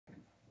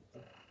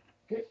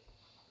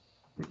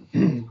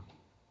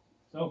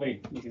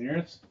Sophie, you can hear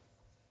us?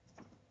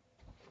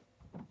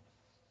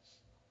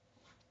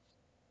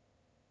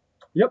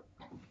 Yep.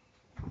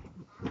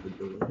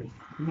 You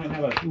might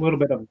have a little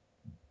bit of.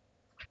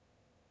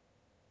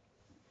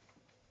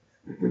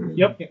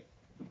 Yep.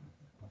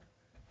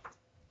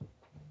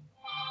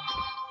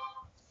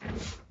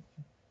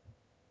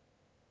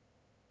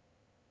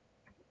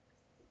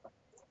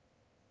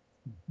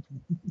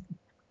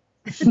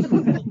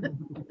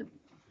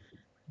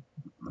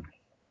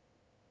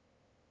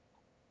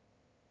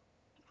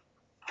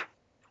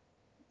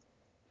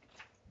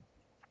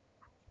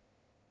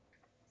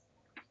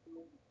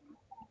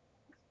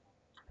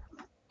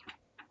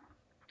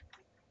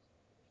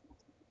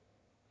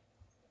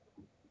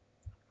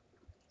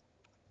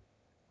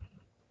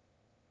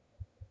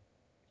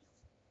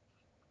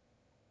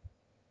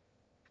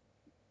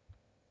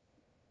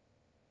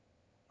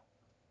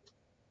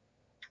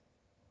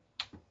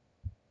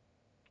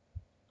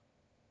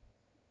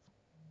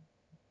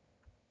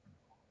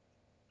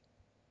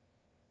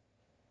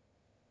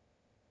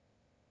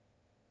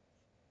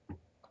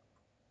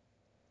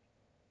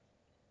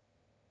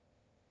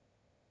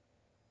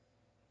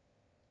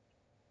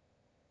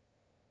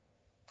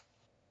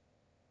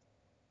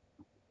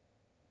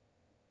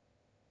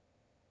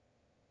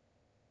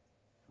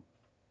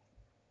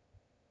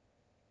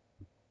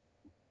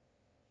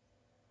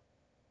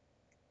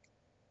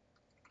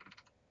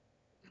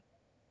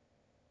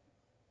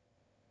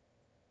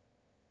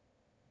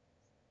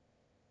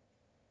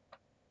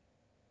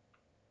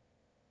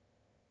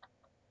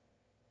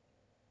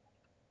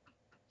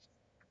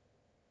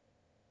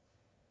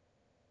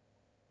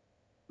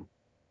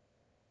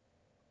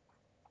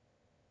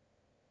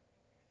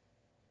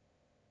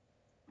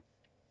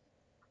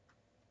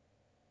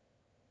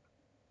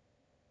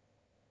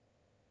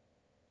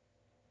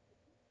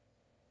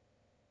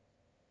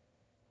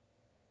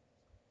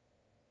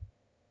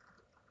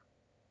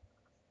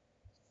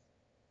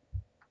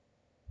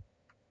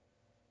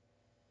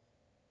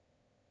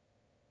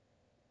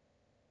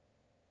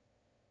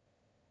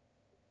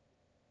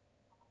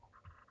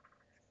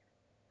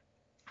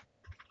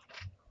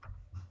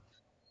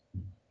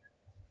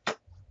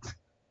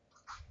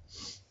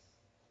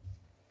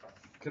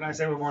 Can I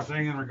say one more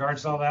thing in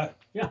regards to all that?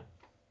 Yeah.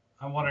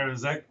 I wonder,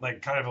 is that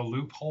like kind of a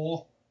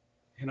loophole,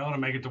 to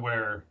make it to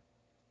where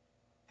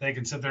they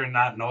can sit there and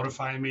not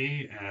notify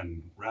me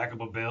and rack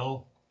up a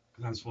bill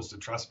because I'm supposed to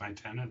trust my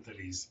tenant that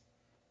he's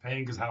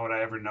paying? Because how would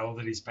I ever know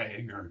that he's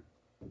paying or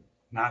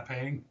not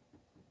paying?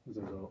 Is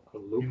there a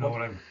loophole? You know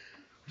what I'm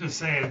just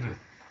saying?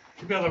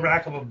 To be able to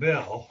rack up a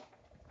bill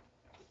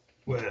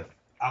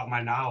without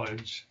my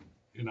knowledge,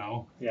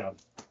 Yeah.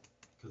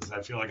 because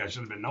I feel like I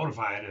should have been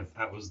notified if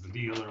that was the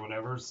deal or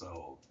whatever.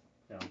 So.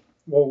 Yeah.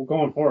 Well,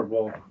 going forward,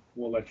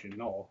 we'll let you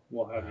know.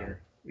 We'll have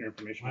your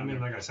information. I mean,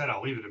 like I said,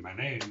 I'll leave it in my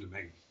name to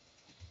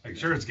make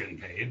sure it's getting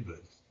paid,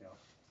 but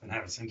and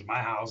have it sent to my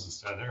house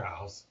instead of their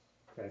house.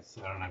 Okay.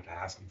 So I don't have to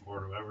ask them for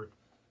it or whatever.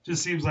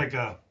 Just seems like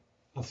a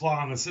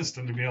flaw in the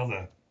system to be able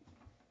to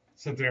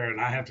sit there and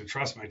I have to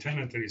trust my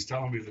tenant that he's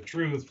telling me the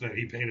truth that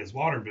he paid his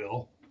water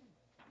bill,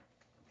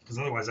 because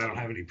otherwise I don't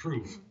have any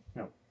proof.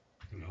 Yeah.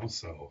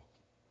 So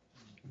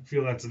I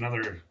feel that's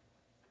another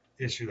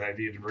issue that I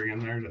need to bring in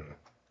there to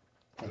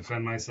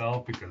defend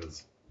myself,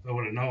 because if I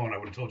would have known, I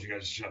would have told you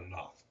guys to shut it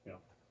off. Yeah.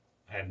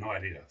 I had no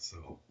idea.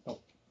 So Oh.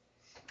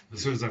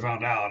 as soon as I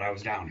found out, I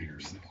was down here.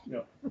 So.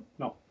 Yeah.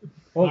 No.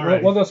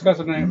 We'll discuss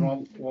it tonight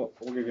and we'll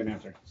give you an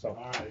answer. So.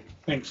 All right.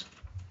 Thanks.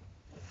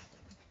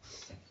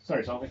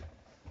 Sorry, Sophie.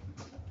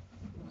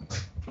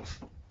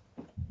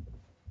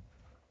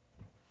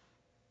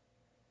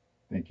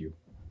 Thank you.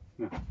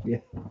 Yeah.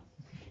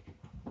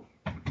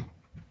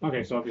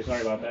 Okay, Sophie,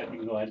 sorry about that. You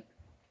can go ahead.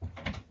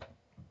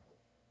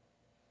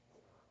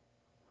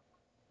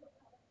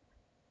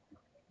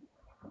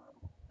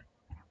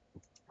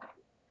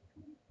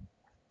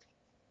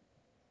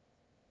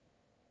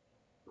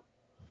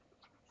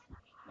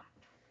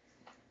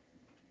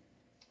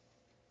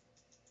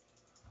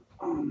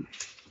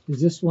 Is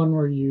this one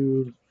where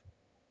you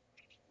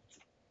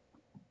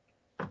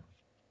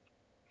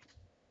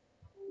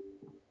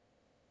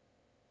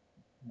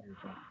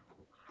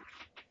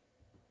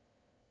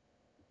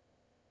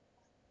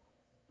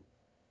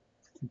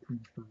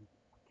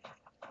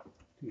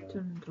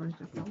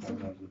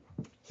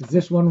is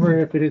this one where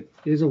if it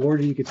is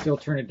awarded you could still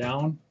turn it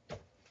down?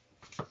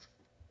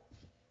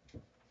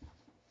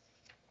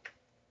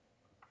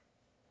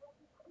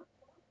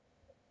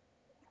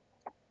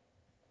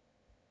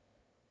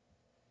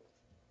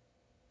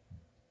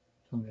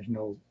 So there's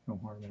no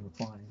harm in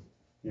applying.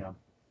 Yeah.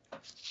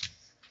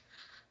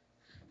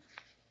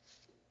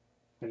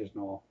 I just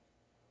know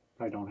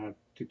I don't have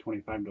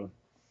 $225 to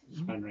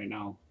spend right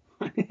now.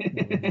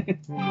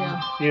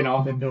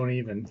 Yeah. Then don't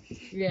even.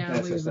 Yeah.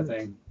 That's just the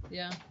thing.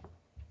 Yeah.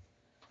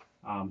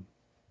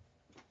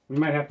 We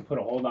might have to put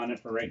a hold on it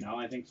for right now,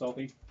 I think,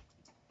 Sophie.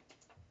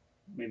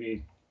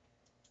 Maybe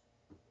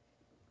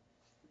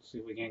see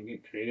if we can't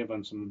get creative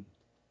on some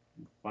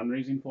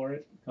fundraising for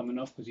it coming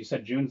up, because you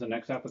said June's the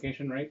next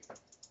application, right?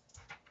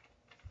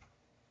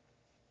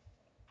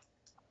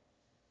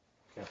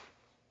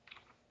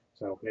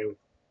 that okay with?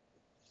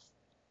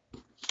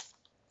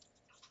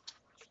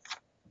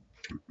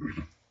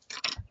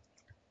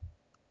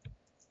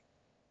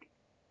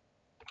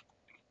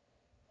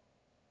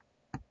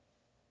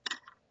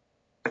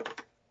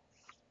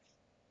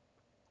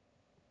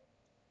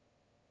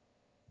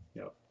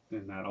 Yep,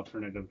 and that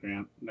alternative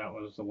grant, that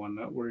was the one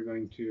that we're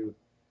going to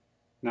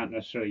not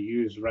necessarily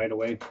use right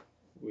away.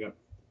 We got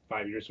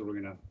 5 years, so we're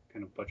gonna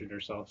kind of budget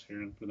ourselves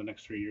here for the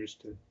next 3 years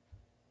to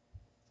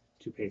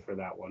pay for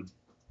that one.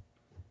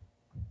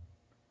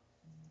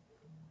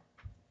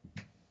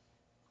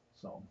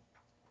 So,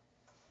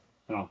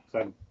 I don't know, is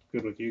that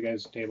good with you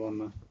guys tabling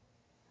the?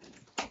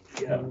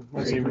 Yeah,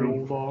 I say agree.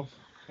 rolled off.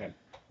 Okay.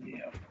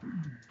 Yeah.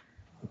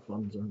 The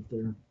funds aren't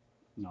there.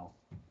 No,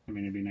 I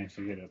mean, it'd be nice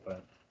to get it,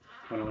 but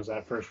when it was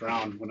that first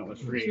round, when it was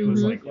free, it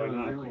was like, It why was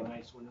not? really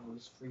nice when it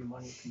was free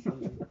money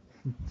completely.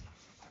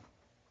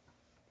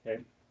 Okay.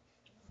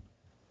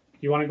 Do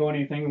you want to go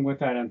anything with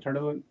that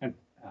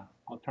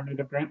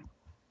alternative grant?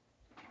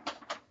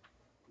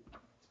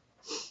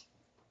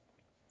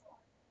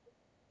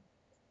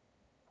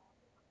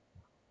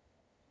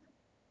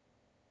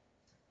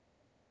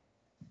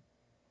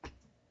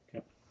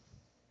 Okay.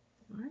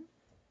 Alright.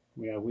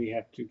 Yeah, we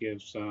have to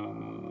give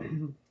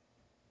some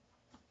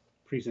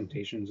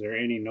presentations. Are there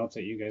any notes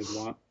that you guys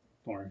want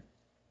or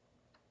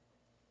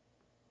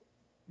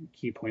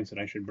key points that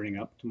I should bring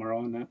up tomorrow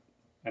on that?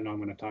 I know I'm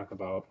going to talk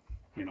about,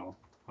 you know,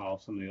 how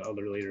some of the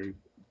other later,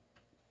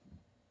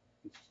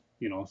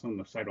 you know, some of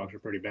the sidewalks are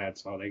pretty bad,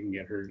 so they can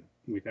get hurt.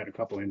 We've had a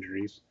couple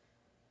injuries.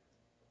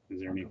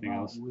 Is there anything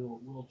else?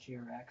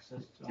 Wheelchair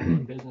access to all the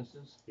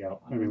businesses. Yeah,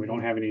 I mean, we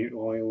don't have any, the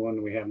only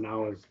one we have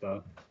now is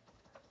the,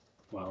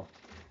 well,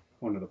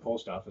 one of the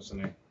post office,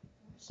 and I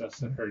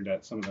heard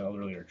that some of the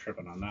elderly are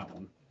tripping on that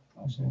one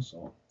also,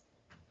 so.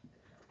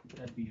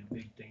 That'd be a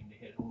big thing to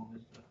hit home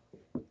is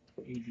the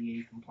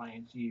ADA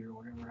compliancy or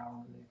whatever,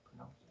 however they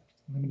pronounce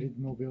it. Limited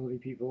mobility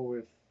people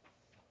with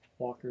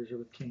walkers or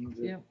with canes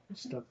that Yep. are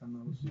stuck on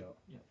those.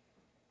 Yeah.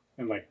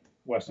 And like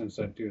Weston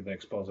said too, the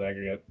exposed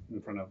aggregate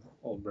in front of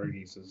Old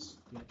Bergie's is,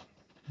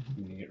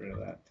 we need to get rid of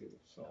that too,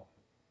 so.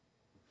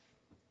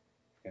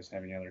 You guys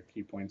have any other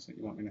key points that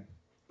you want me to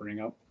bring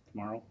up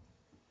tomorrow?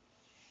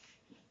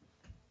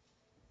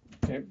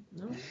 Okay.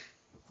 No.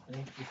 I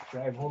think just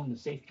drive home the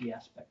safety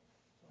aspect.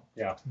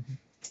 Yeah.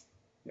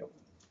 Yep.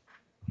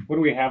 What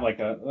do we have, like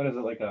a, what is it,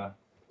 like a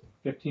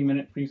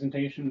 15-minute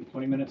presentation,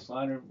 20-minute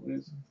slot, or what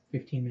is it?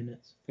 15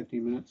 minutes.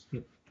 15 minutes?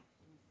 Yep.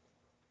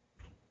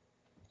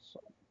 So.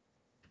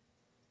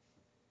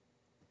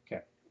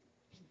 Okay.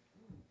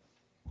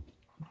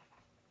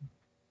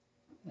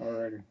 All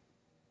right.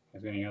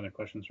 Guys, any other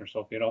questions for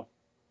Sophie at all?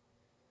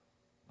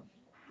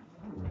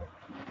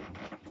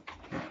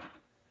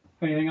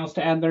 Anything else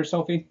to add there,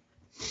 Sophie?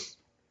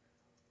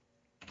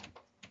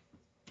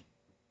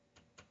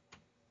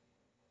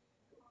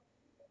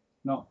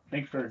 No,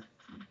 thanks for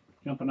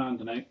jumping on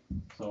tonight.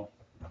 So.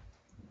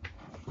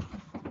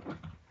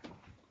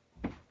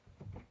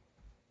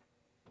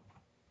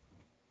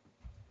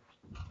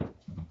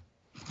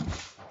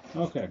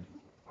 Okay.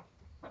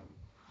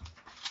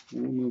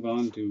 We'll move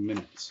on to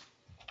minutes.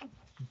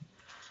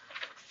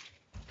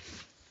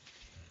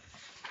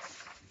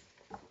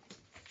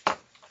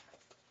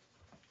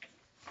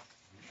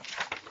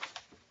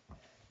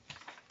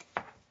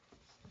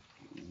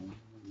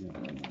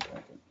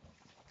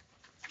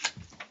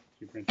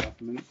 Did you print off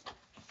the minutes?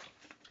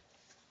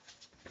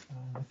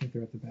 I think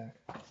they're at the back.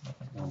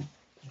 No.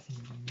 I think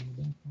they're in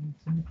the back.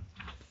 That's it.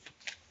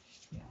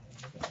 Yeah,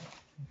 they're at the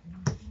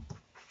back.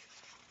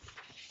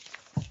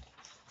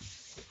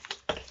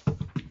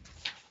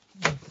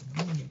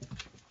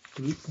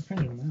 I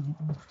printed them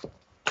out.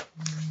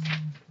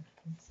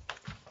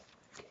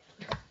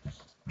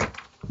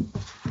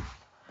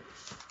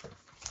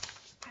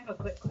 I have a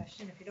quick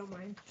question, if you don't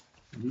mind.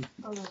 Mhm.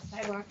 On the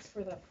sidewalks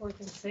for the 4th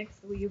and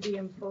 6th, will you be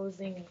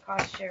imposing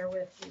cost share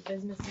with the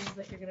businesses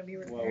that you're gonna be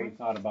Well, we repairing?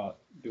 thought about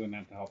doing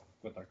that to help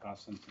with our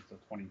costs since it's a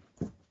 20,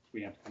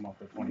 we have to come up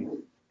with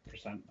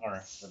 20%,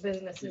 or The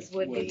businesses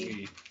would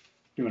be,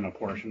 doing a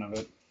portion of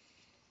it.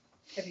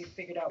 have you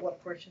figured out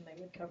what portion they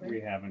would cover?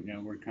 We haven't, you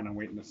know, we're kind of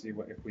waiting to see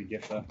what, if we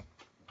get a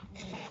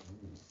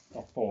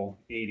full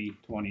 80,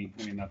 20,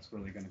 I mean, that's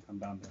really gonna come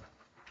down to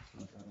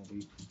what that'll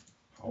be.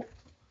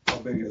 How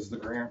big is the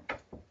grant?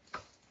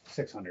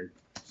 600,000,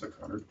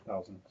 600.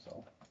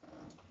 so.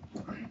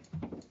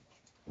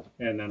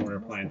 And then we're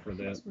applying for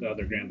the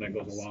other grant that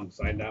goes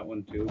alongside that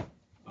one too.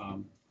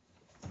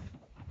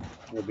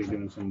 We'll be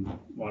doing some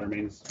water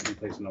mains,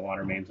 replacing the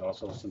water mains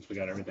also, since we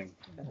got everything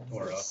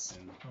tore up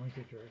and I think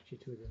they direct you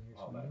to it in here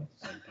all that somewhere. at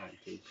the same time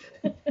too,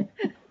 so.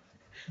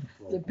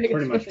 The We'll biggest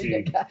pretty much one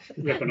you be got.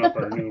 ripping up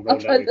our new I'll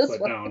road try that we this put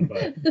one. down,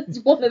 but It's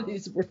one of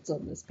these words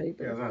on this Yeah, I was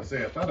paper. gonna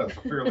say, I thought it was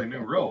a fairly new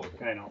road.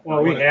 I know.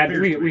 Well, What it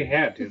appears to we be.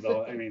 had to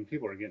though. I mean,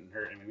 people were getting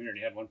hurt. I mean, we already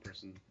had one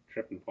person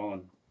trip and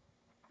falling.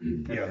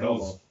 Yeah,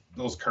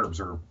 those curbs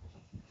are,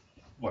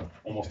 what,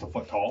 almost a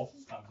foot tall?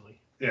 Ugly.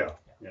 Yeah.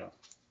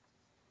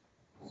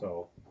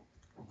 So,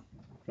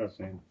 trust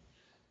me.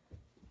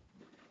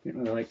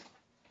 Didn't really like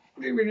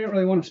maybe we didn't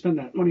really want to spend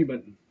that money,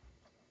 but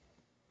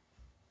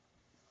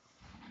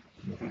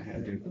I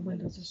had to. The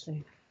windows are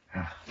safe.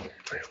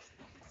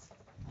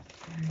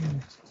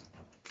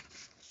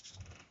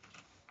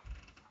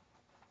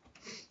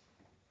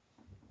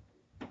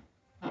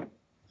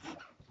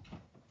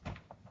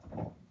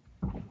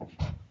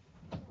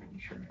 Pretty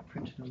sure I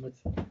printed them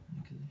with because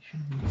they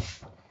should be.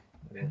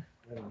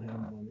 I don't have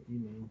them on the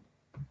email.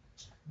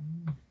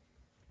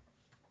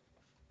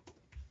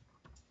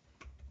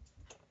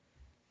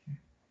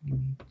 Give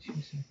me 2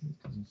 seconds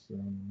because it's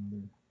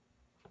another.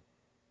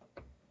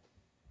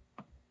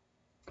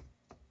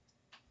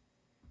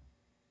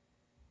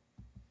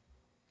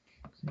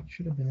 It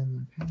should have been in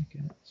the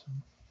packet, so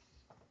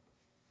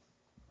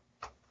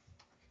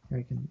here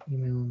I can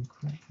email them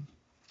quick.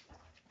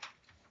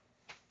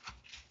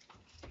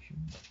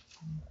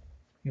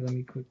 Here, let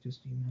me quick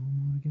just email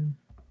them out again.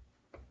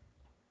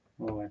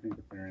 Oh, I think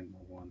that they're in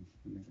the one.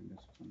 I think in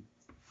this one.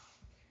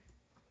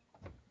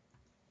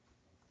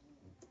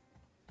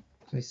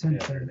 So I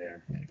sent Yeah, they're them.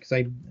 there. Yeah, because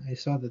I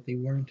saw that they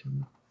weren't in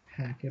the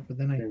packet, but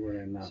then They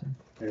were in the so,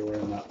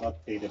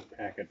 updated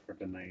packet for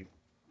tonight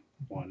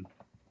one.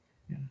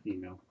 Yeah.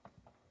 Email.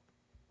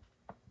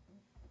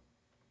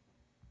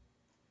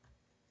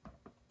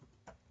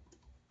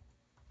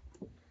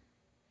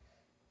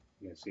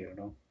 You guys see it at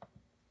all?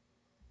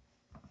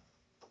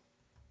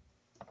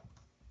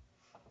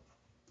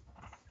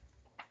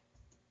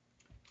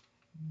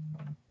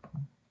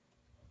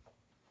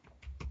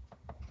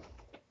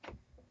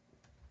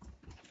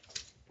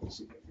 Let's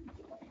see.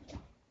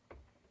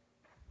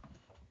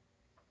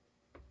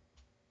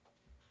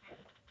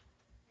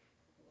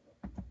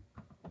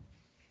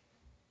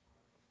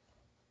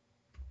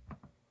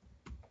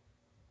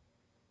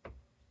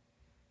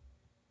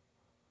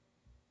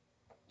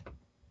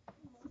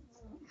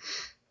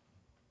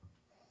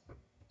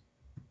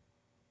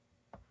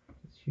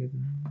 it's here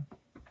then.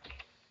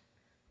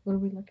 What are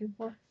we looking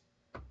for?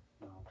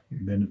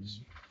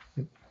 Minutes.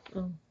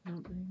 Oh, no, they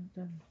haven't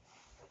done.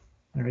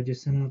 Or I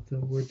just sent out the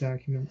Word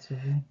documents of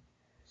them.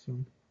 So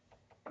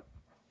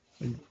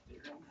Email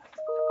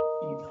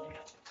you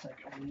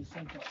second one you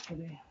sent out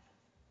today.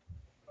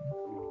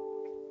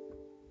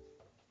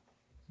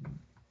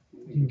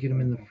 you can get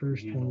them in the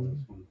first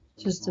one.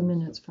 Just the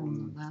minutes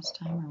from last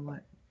time or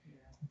what?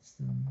 It's,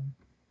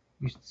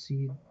 you should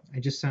see. I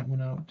just sent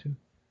one out to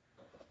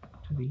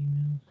the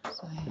email.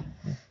 So,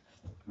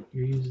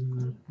 You're using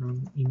the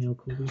wrong email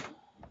code.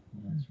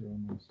 That's where all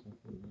my stuff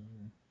is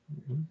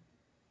there.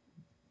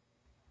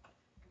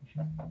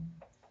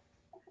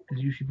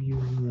 Because you should be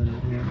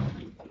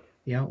using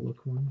the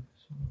Outlook one.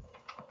 So.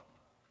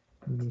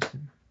 Let me see.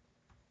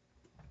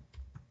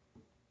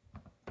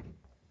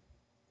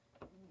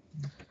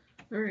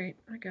 all right,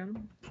 I got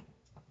them.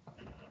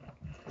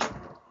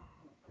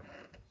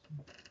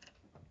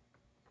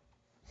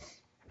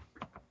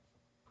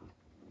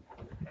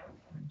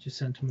 I just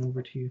sent them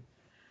over to you.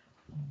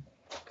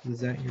 Is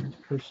that your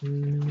personal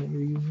email that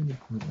you're using?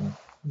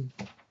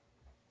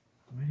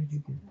 Why did you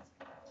get?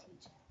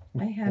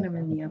 I had them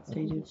in the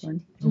updated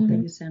one. Okay.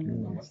 That you sent Yeah,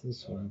 me. it's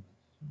this one.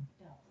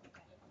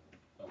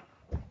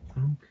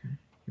 Okay.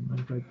 You mind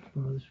if I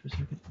borrow this for a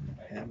second?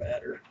 Have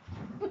at her.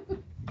 I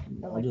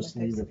I'll like just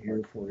my leave text it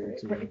here for you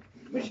too.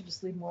 We should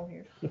just leave them all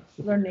here.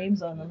 Their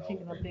names on them, so you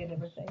can update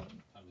everything.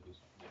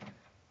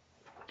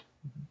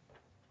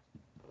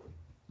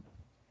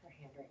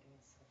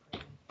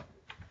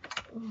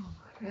 Oh,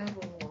 I have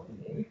a long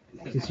day.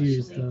 Just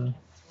use the.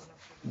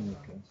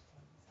 Okay.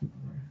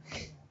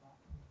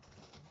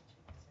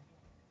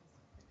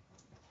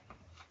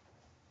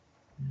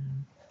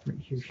 Right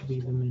here should be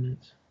the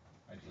minutes.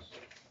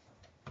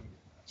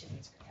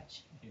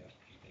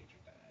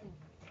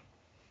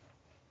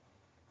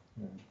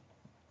 And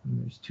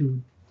there's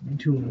two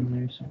of them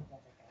there, so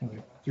I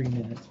think 3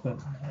 minutes, but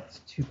it's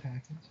 2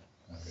 packets.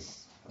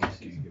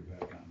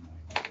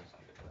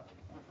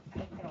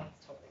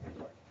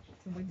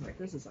 So wait a minute,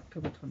 this is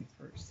October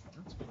 21st.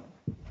 That's cool.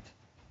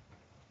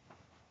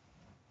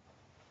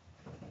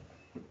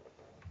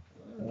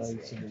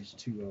 So there's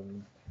 2 of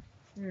them.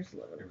 There's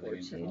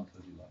 11:14.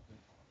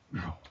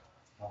 No.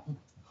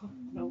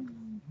 No.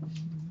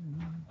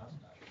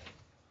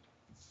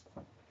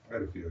 I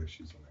had a few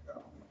issues when I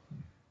got home.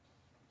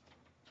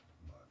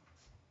 But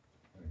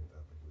I think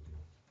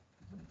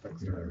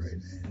that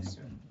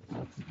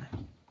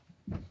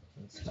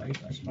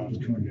was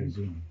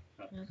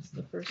That's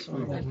the first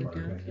one that we got.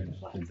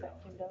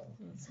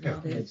 That's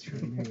not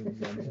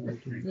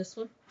it. This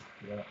one?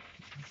 Yeah.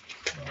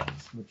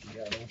 That's what you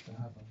got open.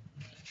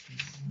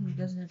 It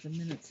doesn't have the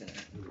minutes in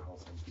it. It was a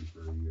house empty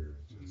for a year.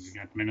 It You just-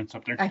 got minutes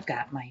up there? I've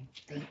got mine,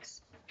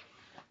 thanks.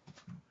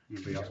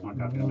 Anybody else want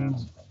to copy of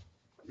minutes?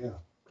 Yeah.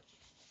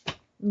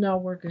 No,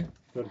 we're good.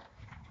 Okay.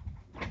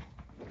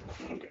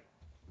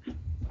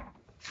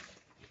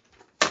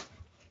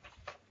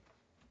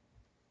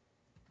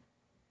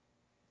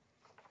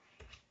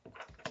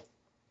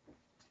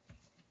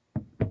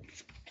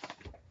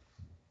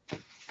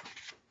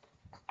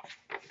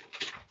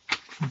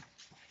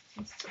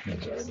 That's all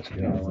right. Just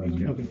get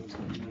on. Okay.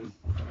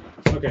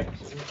 Okay.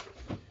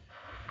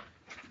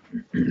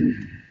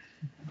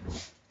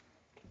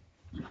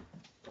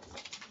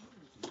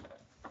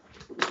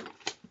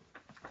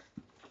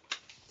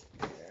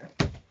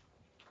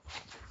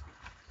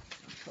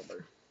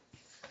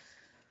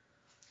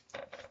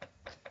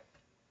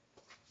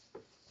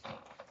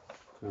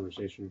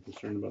 Conversation or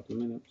concern about the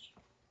minutes.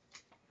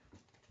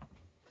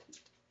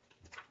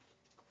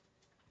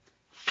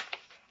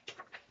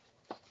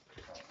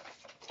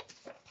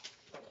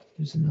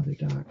 There's another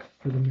doc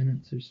for the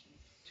minutes. There's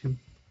two.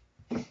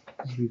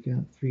 'Cause we've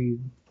got three.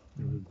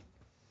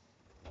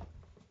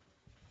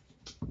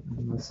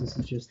 Unless this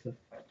is just the.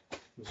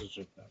 This is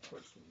just that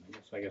first one.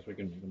 So I guess we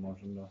can make a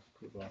motion to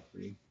approve all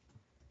three.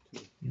 The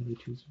other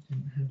two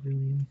didn't have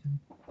really anything.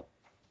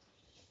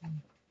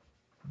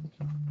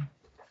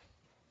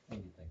 What do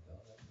you think,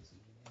 though, that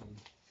decision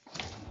made?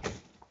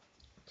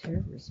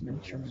 Terrorism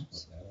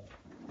insurance.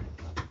 Split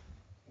that up.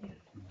 Yeah.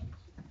 2 months?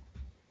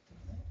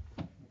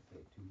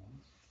 Wait, 2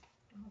 months?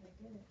 Oh, they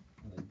did it.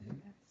 Oh, they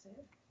did? That's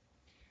it.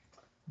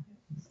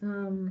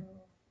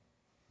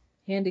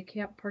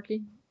 Handicap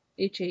parking,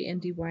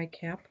 HANDY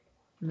cap,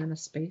 and then a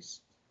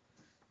space.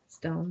 It's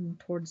down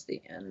towards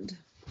the end.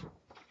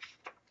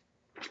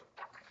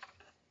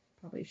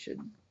 Probably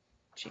should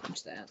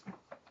change that.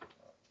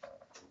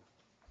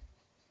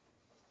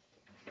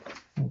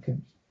 Okay.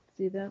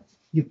 See that?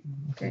 Yep.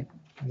 Okay.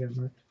 I got it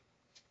marked.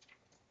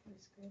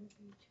 It's going to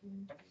be 2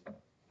 and 2.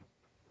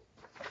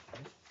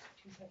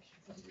 2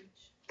 sections of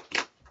each.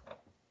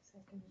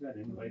 Second. Is that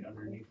invite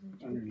underneath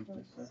this? Underneath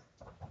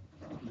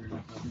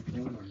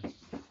everything, or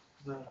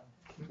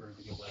for it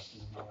to get less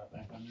and all that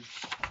back under?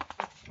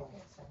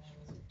 Both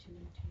sections are 2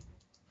 and 2.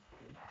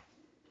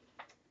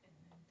 And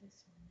then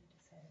this one they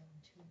decided on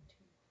 2 and 2.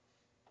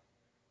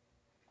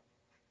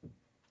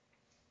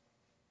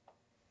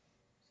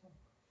 So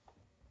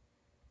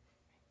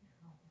right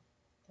now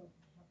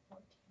they'll have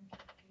 14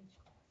 each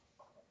class.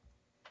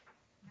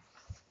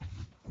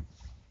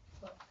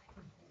 But I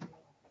think they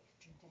will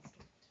future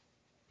district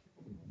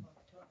people move up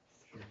to us.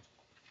 Sure.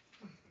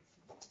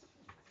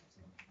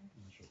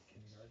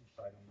 Kindergarten,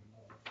 so I don't even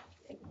know.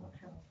 They won't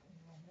have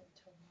enrollment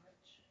until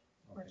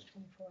March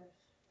 24th.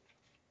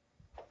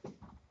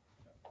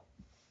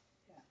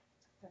 Yeah,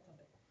 that's a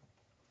big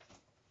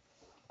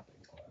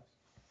Big class.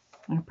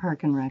 Our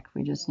Park and Rec,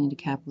 we just need to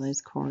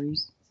capitalize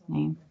Corey's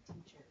name.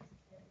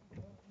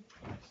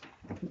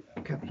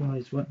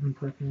 Capitalize what in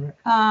Park and Rec?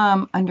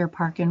 Under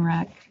Park and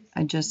Rec,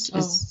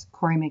 it's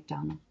Corey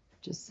McDonald,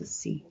 just the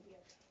C.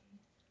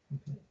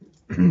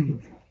 Cap.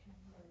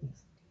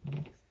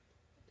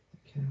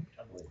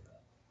 I believe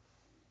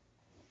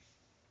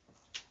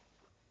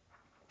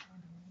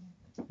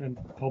that. And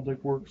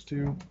Public Works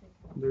too.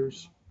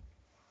 There's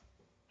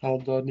how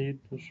the need,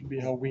 this should be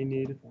how we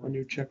need a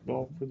new check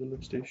valve for the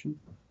lift station.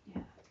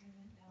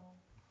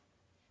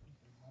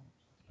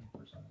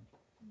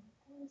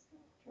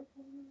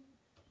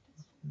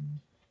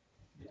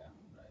 Yeah,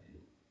 right.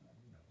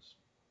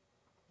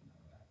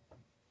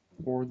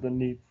 Or the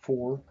need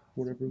for,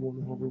 whatever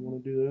however you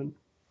want to do that.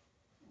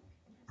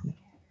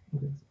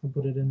 Okay. I'll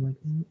put it in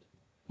like that.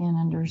 And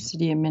under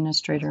City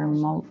Administrator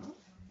and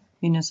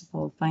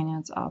Municipal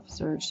Finance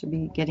Officer, it should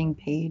be getting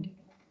paid.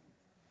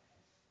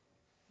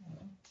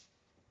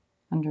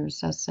 Under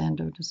Seth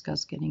Sando,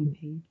 discuss getting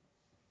paid.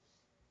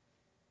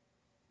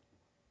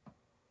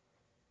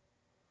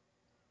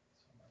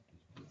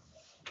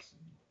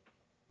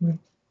 Okay.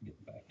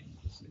 Get back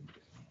into the city.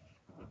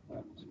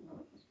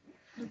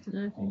 And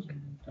I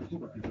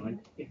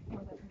think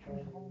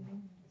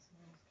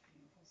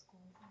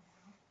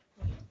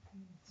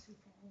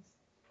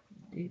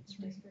dates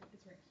right.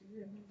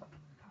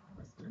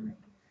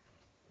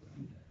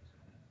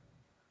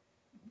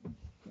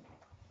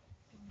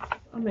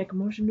 I'll make a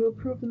motion to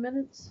approve the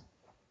minutes.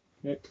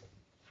 Okay.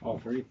 All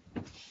three.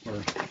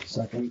 Or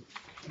Second.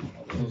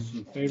 all those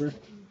in favor?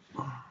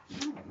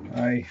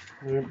 Aye.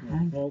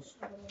 Opposed?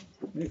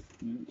 Okay.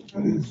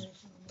 Minutes.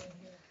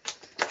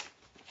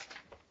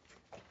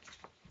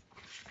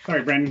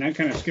 Sorry, Brandon, I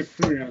kind of skipped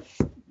through.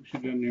 We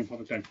should do it in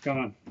public time. Come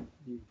on.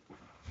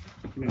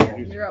 Come in here,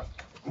 You're up.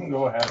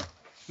 Go ahead.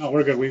 No,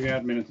 we're good. We've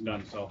got minutes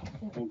done, so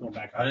we'll go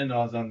back. I didn't know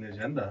I was on the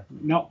agenda.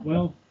 No,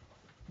 well.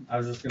 I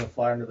was just gonna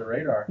fly under the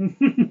radar.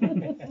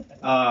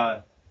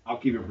 I'll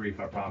keep it brief,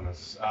 I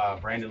promise.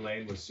 Brandon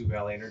Lane with Sioux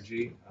Valley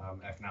Energy,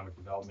 Economic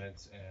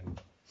Development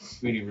and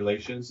Community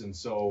Relations. And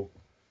so,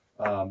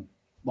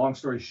 long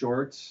story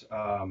short,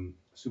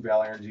 Sioux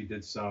Valley Energy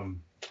did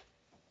some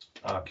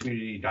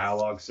community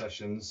dialogue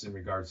sessions in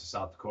regards to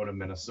South Dakota,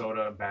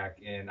 Minnesota back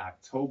in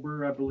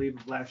October, I believe,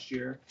 of last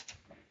year.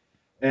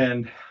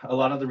 And a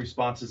lot of the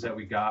responses that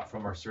we got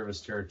from our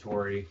service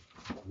territory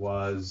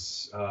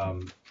was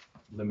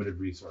limited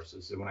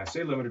resources. And when I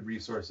say limited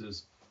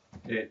resources,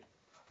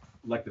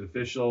 elected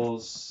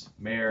officials,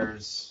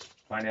 mayors,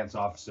 finance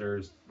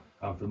officers,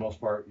 for the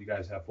most part, you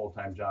guys have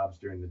full-time jobs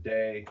during the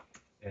day.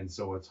 And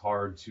so it's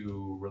hard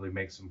to really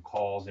make some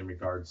calls in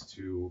regards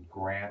to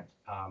grant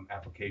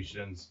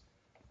applications.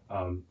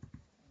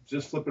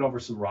 Just flipping over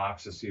some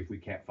rocks to see if we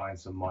can't find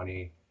some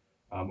money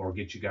or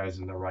get you guys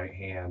in the right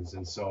hands.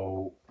 And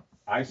so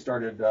I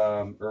started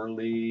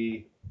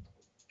early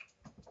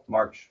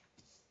March.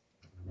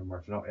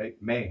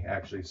 May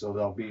actually. So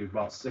there'll be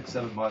about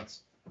 6-7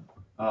 months.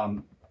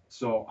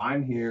 So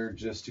I'm here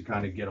just to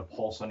kind of get a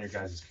pulse on your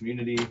guys'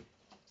 community.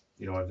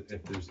 You know,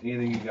 if there's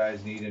anything you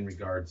guys need in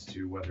regards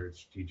to whether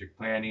it's strategic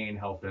planning,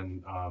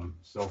 helping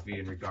Sophie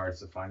in regards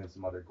to finding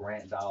some other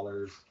grant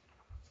dollars,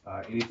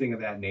 anything of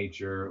that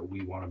nature,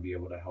 we want to be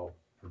able to help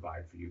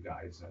provide for you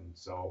guys. And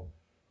so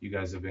you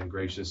guys have been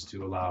gracious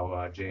to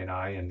allow Jay and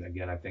I, and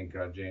again, I think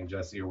Jay and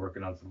Jesse are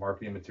working on some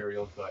marketing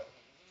materials, but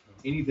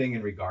anything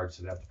in regards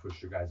to that to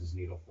push your guys'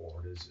 needle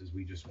forward is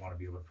we just want to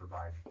be able to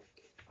provide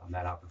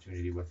that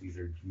opportunity with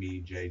either me,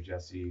 Jay,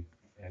 Jesse,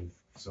 and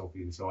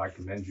Sophie. And so I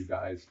commend you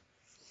guys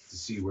to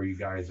see where you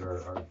guys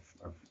are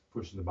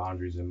pushing the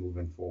boundaries and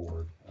moving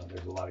forward.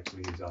 There's a lot of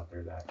communities out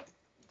there that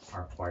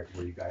aren't quite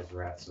where you guys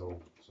are at,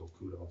 so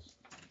kudos.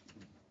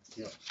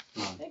 Yep.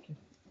 Thank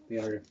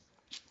you.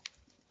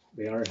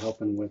 They are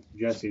helping with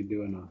Jesse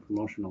doing a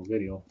promotional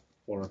video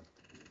for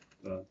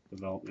the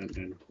development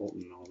in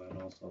Colton and all that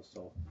also.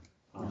 So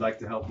I'd like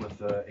to help with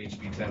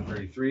HB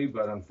 1033,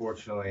 but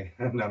unfortunately,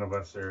 none of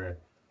us are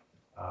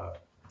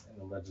in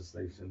the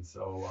legislation,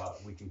 so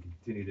we can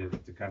continue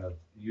to kind of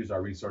use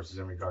our resources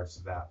in regards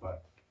to that.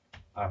 But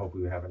I hope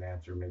we have an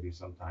answer maybe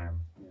sometime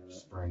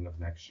spring of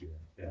next year.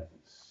 Yeah,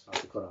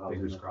 South Dakota Housing.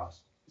 Fingers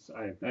crossed.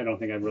 I don't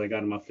think I've really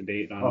got them up to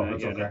date on that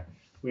that's yet. okay.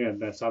 We had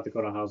that South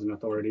Dakota Housing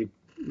Authority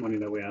money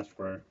that we asked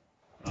for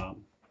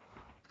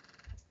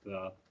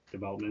the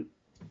development.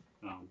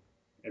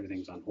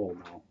 Everything's on hold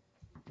now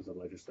because of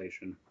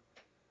legislation.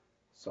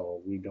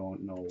 So we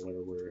don't know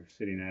where we're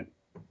sitting at.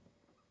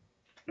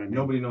 I mean,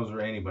 Nobody knows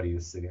where anybody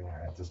is sitting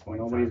there at this point.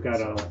 Nobody's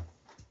got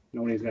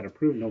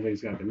approved,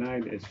 nobody's got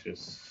denied. It's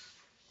just,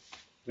 I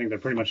think they're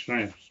pretty much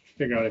trying to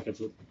figure out if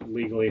it's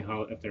legally,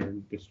 if they're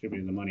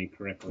distributing the money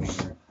correctly.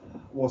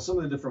 Well, some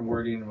of the different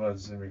wording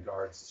was in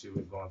regards to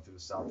it going through the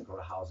South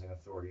Dakota Housing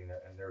Authority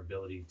and their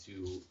ability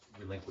to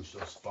relinquish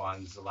those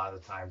funds. A lot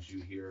of the times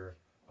you hear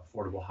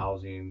affordable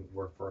housing,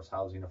 workforce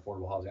housing,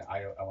 affordable housing.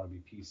 I want to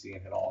be PC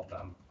and hit all of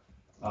them.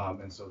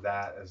 And so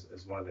that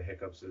is one of the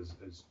hiccups is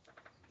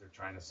they're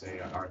trying to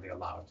say, are they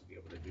allowed to be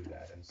able to do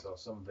that? And so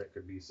some of it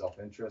could be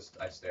self-interest.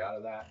 I stay out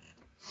of that.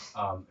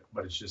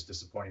 But it's just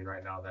disappointing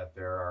right now that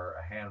there are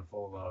a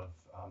handful of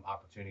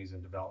opportunities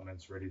and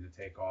developments ready to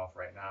take off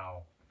right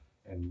now.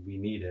 And we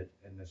need it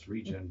in this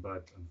region,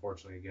 but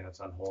unfortunately, again, it's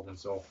on hold. And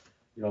so,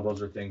 you know,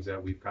 those are things that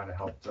we've kind of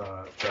helped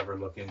Trevor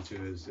look into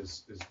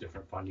is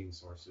different funding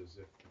sources.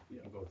 If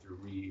you can go through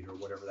READ or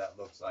whatever that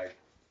looks like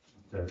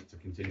to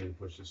continue to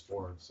push this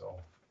forward. So,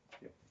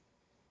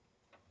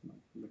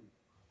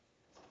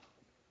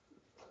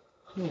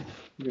 You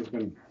guys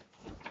been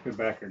a good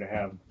backer to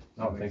have.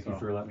 no, thank you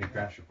for letting me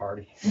crash your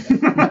party.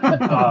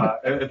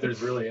 If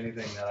there's really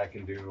anything that I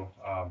can do,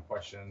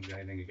 questions,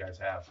 anything you guys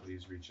have,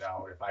 please reach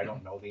out. If I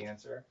don't know the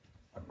answer,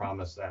 I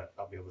promise that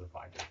I'll be able to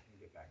find it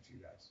and get back to you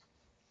guys.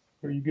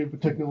 Are you good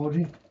with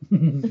technology?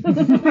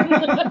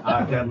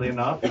 Deadly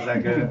enough? Is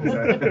that good?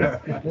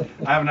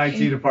 I have an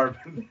IT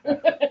department.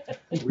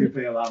 We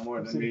pay a lot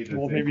more than me.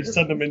 Well, maybe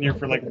send them in here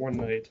for like one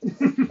night.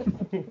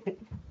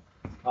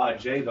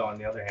 Jay, though, on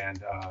the other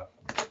hand,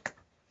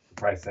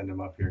 probably send him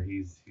up here.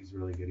 He's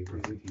really good. He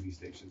worked with TV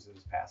stations in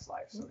his past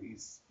life, so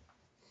he's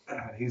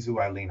who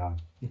I lean on.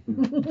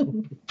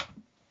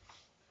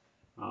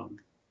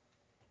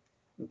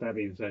 With that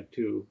being said,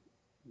 too,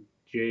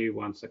 Jay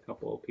wants a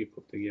couple of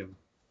people to give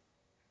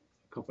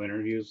a couple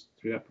interviews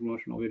through that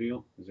promotional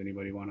video. Does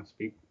anybody want to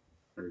speak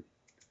or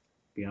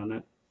be on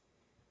that?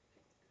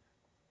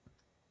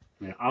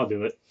 Yeah, I'll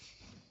do it.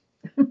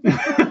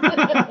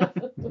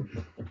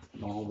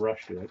 No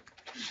rush to it.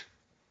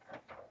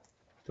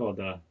 Told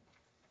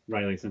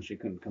Riley since she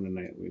couldn't come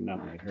tonight, we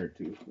nominate her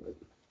too. But.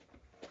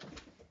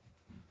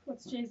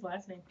 What's Jay's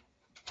last name?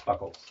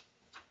 Buckles.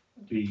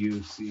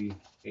 Buchholz.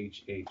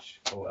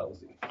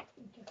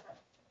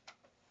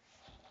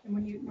 And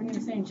when you were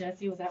saying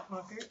Jesse, was that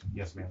Concord?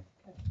 Yes, ma'am.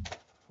 Okay.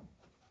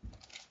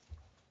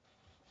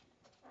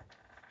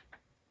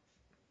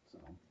 So,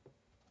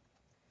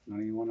 now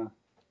you want to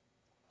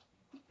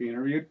be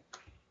interviewed?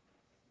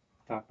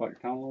 Talk about your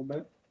town a little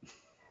bit?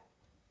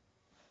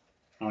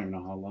 I don't even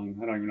know how long.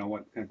 I don't even know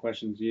what kind of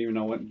questions. Do you even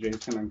know what Jay's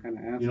gonna kind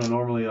of ask? You know,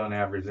 normally on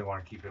average they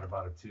want to keep it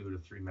about a 2 to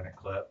 3 minute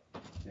clip.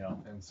 Yeah.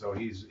 And so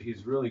he's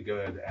really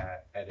good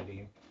at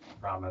editing. I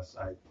promise.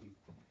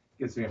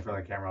 He gets me in front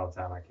of the camera all the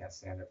time. I can't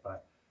stand it,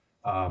 but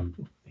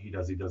he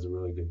does a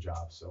really good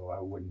job. So I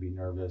wouldn't be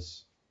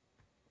nervous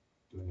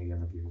doing the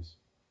interviews.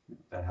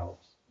 That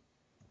helps.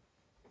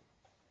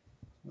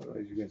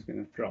 Otherwise, you guys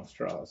gonna draw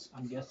straws.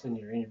 I'm guessing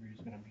your interview is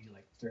gonna be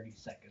like 30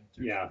 seconds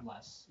or Yeah.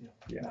 less. You know,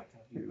 Yeah. that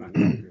kind of You're thing. not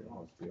gonna do the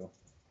whole spiel.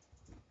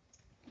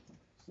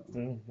 So,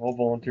 Yeah, I'll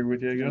volunteer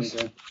with you, I guess.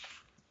 okay.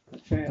 A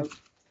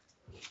chance.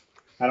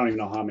 I don't even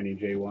know how many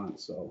Jay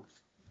wants, so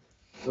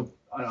So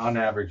on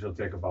average, he'll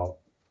take about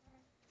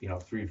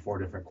 3 or 4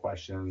 different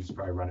questions.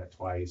 Probably run it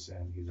twice,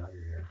 and he's out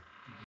your hair.